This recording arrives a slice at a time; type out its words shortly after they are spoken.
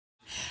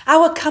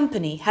Our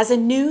company has a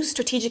new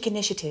strategic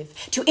initiative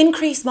to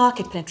increase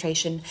market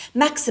penetration,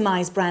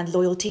 maximize brand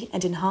loyalty,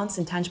 and enhance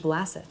intangible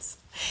assets.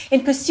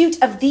 In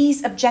pursuit of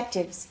these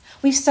objectives,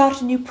 we've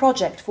started a new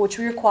project for which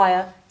we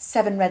require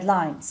 7 red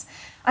lines.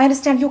 I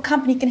understand your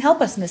company can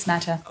help us in this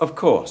matter. Of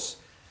course.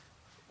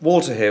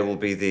 Walter here will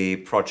be the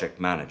project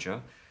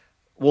manager.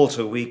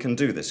 Walter, we can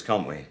do this,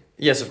 can't we?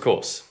 Yes, of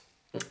course.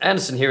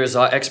 Anderson here is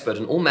our expert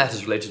in all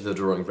matters related to the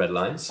drawing of red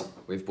lines.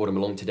 We've brought him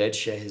along today to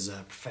share his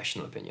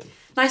professional opinion.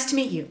 Nice to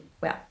meet you.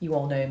 Well, you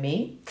all know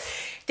me.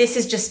 This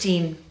is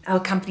Justine,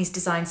 our company's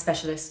design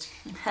specialist.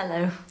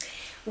 Hello.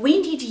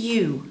 We need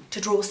you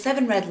to draw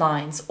 7 red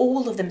lines,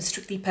 all of them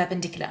strictly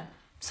perpendicular.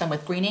 Some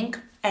with green ink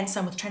and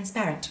some with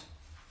transparent.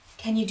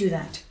 Can you do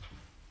that?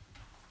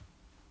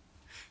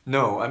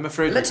 No, I'm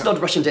afraid... Let's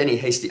not rush into any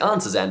hasty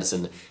answers,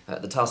 Anderson.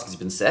 The task has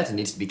been set and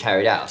needs to be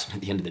carried out.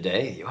 At the end of the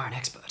day, you are an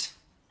expert.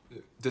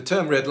 The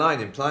term red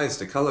line implies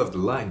the color of the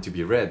line to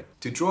be red.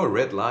 To draw a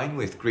red line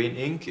with green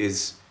ink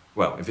is,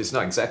 well, if it's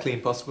not exactly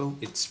impossible,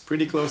 it's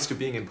pretty close to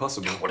being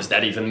impossible. What does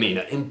that even mean?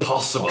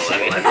 Impossible?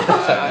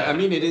 I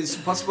mean, it is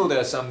possible there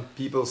are some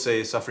people,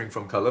 say, suffering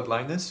from color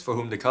blindness, for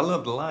whom the color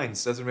of the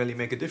lines doesn't really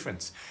make a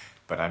difference.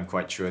 But I'm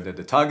quite sure that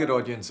the target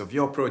audience of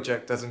your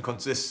project doesn't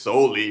consist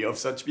solely of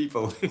such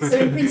people. So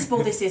in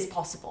principle, this is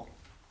possible.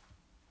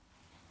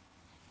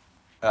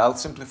 I'll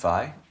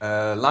simplify.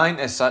 A line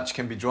as such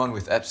can be drawn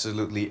with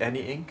absolutely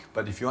any ink,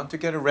 but if you want to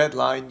get a red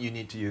line, you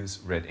need to use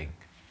red ink.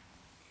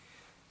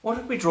 What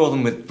if we draw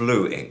them with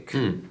blue ink?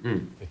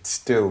 It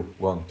still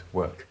won't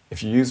work.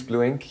 If you use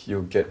blue ink,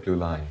 you'll get blue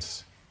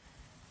lines.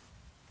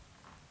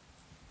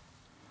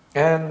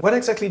 And what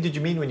exactly did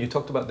you mean when you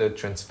talked about the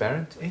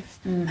transparent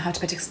ink? How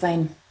to better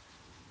explain?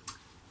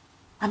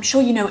 I'm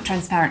sure you know what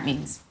transparent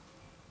means.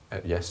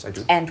 Yes, I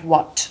do. And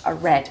what a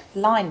red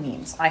line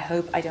means. I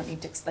hope I don't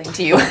need to explain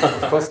to you.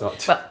 Of course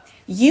not. Well,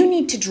 you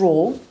need to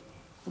draw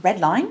a red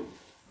line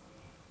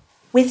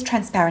with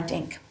transparent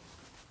ink.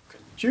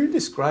 Could you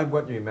describe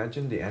what you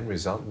imagine the end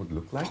result would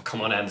look like? Oh, come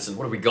on, Anderson.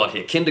 What have we got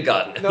here?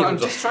 Kindergarten? No, I'm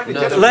just trying to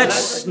get...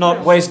 Let's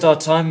not waste our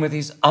time with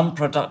these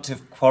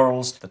unproductive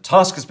quarrels. The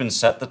task has been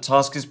set, the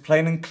task is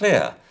plain and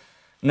clear.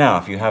 Now,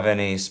 if you have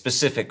any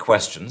specific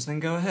questions, then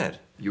go ahead.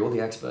 You're the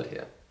expert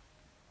here.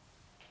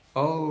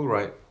 All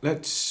right,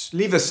 let's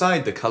leave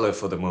aside the color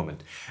for the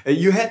moment.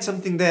 You had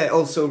something there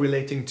also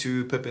relating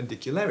to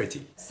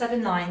perpendicularity.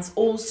 7 lines,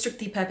 all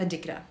strictly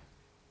perpendicular.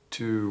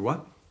 To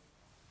what?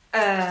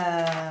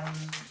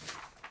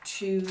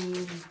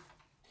 To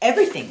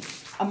everything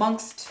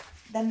amongst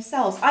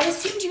themselves. I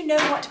assumed you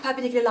know what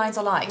perpendicular lines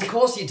are like. Of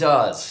course he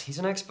does. He's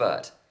an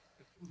expert.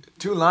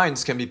 2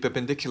 lines can be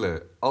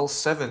perpendicular. All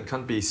 7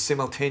 can't be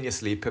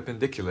simultaneously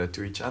perpendicular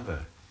to each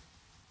other.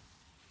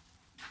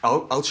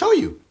 I'll show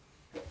you.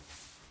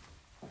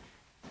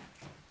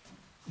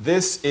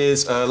 This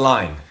is a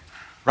line,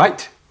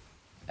 right?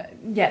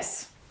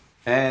 Yes.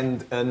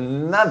 And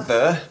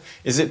another,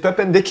 is it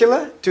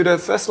perpendicular to the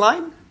first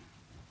line?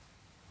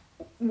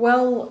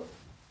 Well...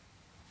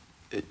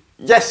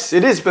 Yes,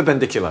 it is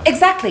perpendicular.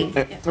 Exactly.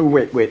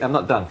 Wait, I'm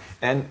not done.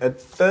 And a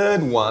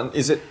third one,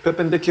 is it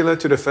perpendicular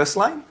to the first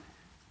line?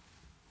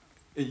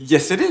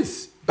 Yes, it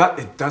is. But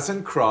it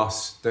doesn't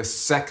cross the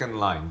second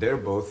line. They're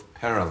both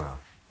parallel.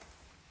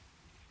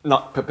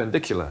 Not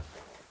perpendicular.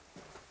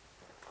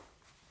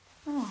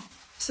 Oh,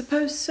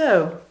 suppose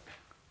so.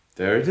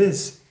 There it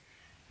is.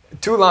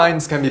 2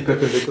 lines can be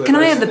perpendicular. Can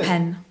I have the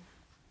pen?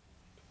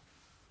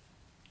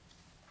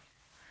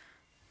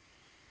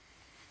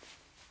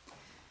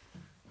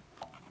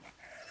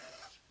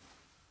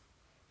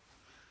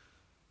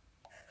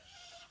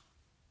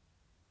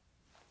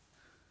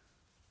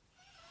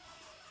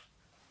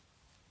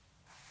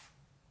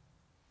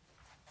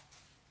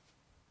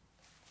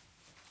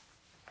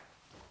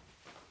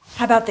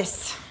 How about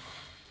this?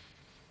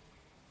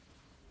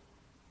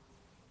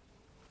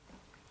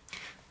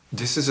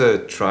 This is a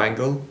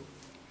triangle.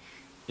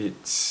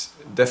 It's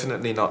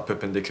definitely not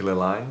perpendicular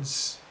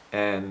lines.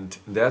 And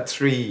there are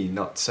 3,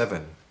 not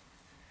 7.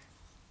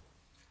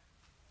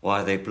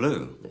 Why are they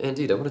blue?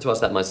 Indeed, I wanted to ask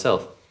that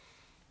myself.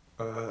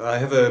 I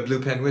have a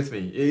blue pen with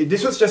me.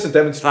 This was just a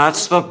demonstration.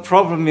 That's the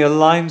problem, your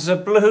lines are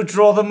blue.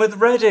 Draw them with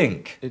red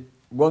ink. It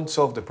won't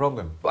solve the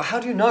problem. Well, how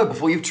do you know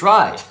before you've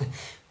tried?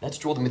 Let's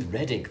draw them with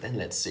red ink, then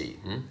let's see.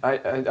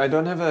 I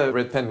don't have a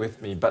red pen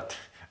with me, but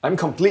I'm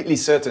completely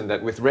certain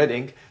that with red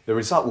ink, the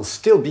result will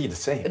still be the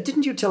same.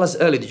 Didn't you tell us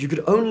earlier that you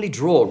could only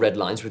draw red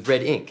lines with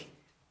red ink?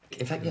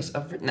 In fact, yes,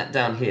 I've written that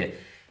down here.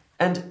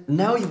 And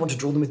now you want to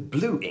draw them with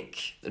blue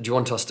ink. Do you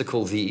want us to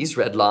call these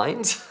red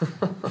lines?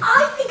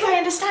 I think I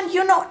understand.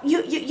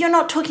 You're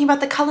not talking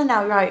about the colour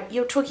now, right?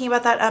 You're talking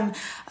about that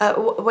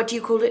what do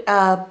you call it?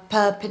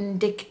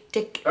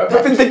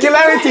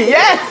 Perpendicularity,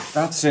 yes!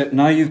 That's it.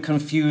 Now you've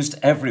confused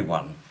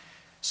everyone.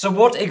 So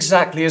what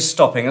exactly is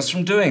stopping us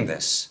from doing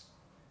this?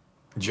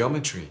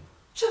 Geometry.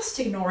 Just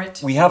ignore it.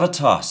 We have a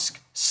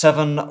task.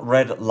 7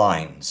 red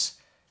lines.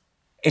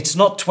 It's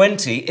not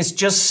 20, it's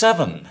just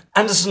 7.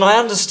 Anderson, I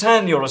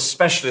understand you're a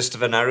specialist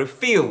of a narrow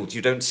field.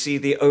 You don't see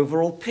the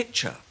overall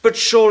picture. But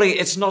surely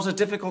it's not a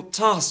difficult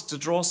task to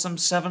draw some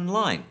 7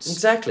 lines.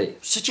 Exactly.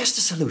 Suggest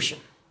a solution.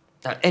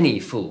 Now, any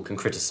fool can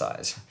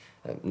criticize.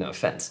 No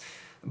offense.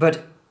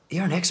 But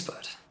you're an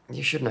expert.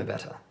 You should know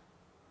better.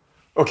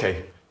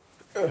 Okay.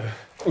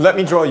 Let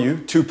me draw you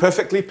 2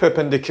 perfectly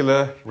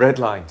perpendicular red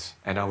lines.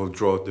 And I will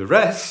draw the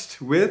rest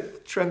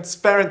with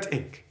transparent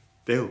ink.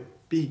 They'll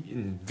be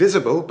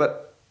invisible,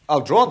 but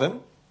I'll draw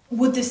them.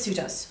 Would this suit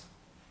us?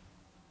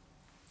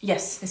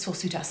 Yes, this will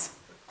suit us.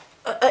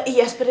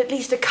 Yes, but at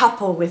least a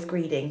couple with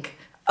green ink.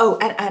 Oh,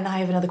 and I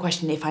have another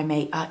question, if I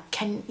may.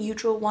 Can you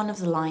draw one of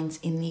the lines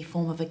in the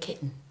form of a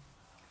kitten?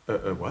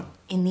 What?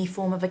 In the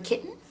form of a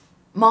kitten?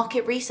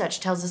 Market research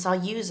tells us our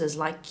users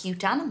like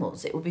cute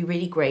animals. It would be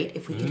really great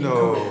if we could...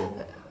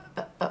 No.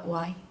 But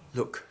why?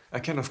 Look, I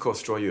can of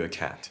course draw you a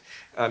cat.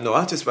 I'm no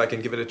artist, but I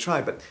can give it a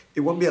try, but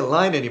it won't be a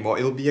line anymore,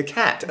 it'll be a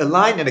cat. A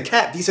line and a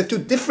cat, these are 2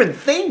 different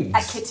things.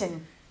 A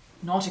kitten.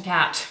 Not a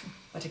cat,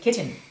 but a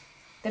kitten.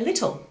 They're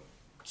little,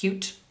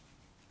 cute,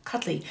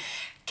 cuddly.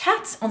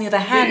 Cats, on the other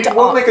hand, It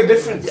won't make a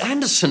difference.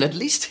 Anderson, at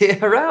least hear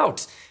her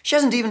out. She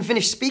hasn't even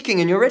finished speaking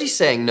and you're already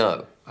saying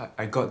no.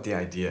 I got the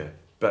idea,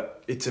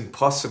 but it's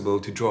impossible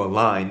to draw a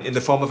line in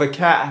the form of a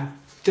cat. I'm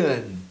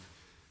done.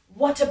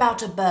 What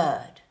about a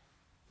bird?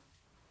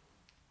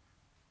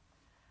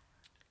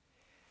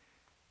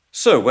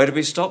 So, where do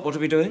we stop? What are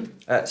we doing?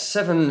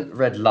 7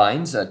 red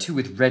lines, 2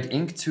 with red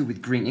ink, 2 with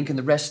green ink, and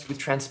the rest with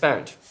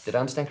transparent. Did I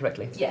understand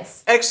correctly?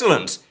 Yes.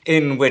 Excellent.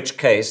 In which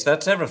case,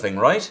 that's everything,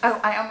 right? Oh,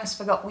 I almost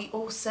forgot. We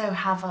also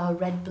have a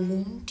red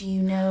balloon. Do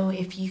you know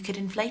if you could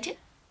inflate it?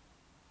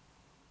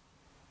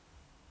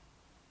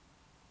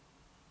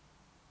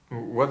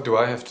 What do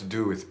I have to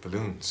do with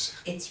balloons?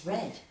 It's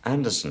red.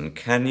 Anderson,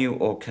 can you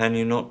or can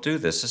you not do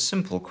this? A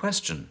simple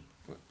question.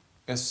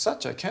 As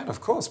such, I can,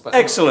 of course, but...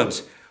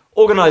 Excellent.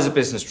 Organise a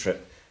business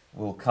trip.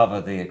 We'll cover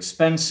the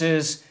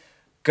expenses,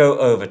 go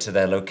over to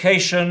their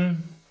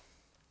location,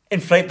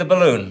 inflate the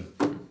balloon.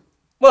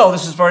 Well,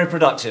 this is very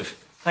productive.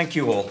 Thank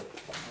you all.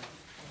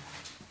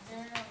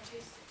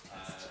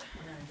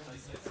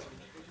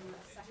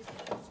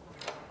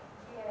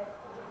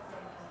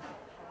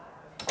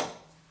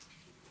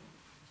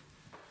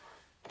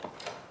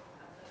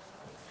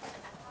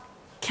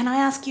 Can I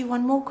ask you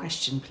one more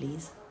question,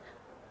 please?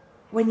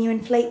 When you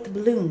inflate the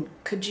balloon,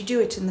 could you do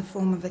it in the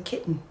form of a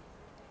kitten?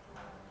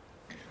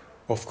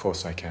 Of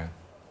course I can.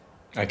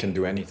 I can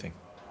do anything.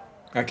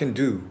 I can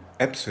do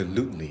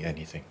absolutely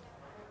anything.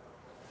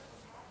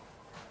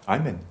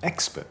 I'm an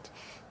expert.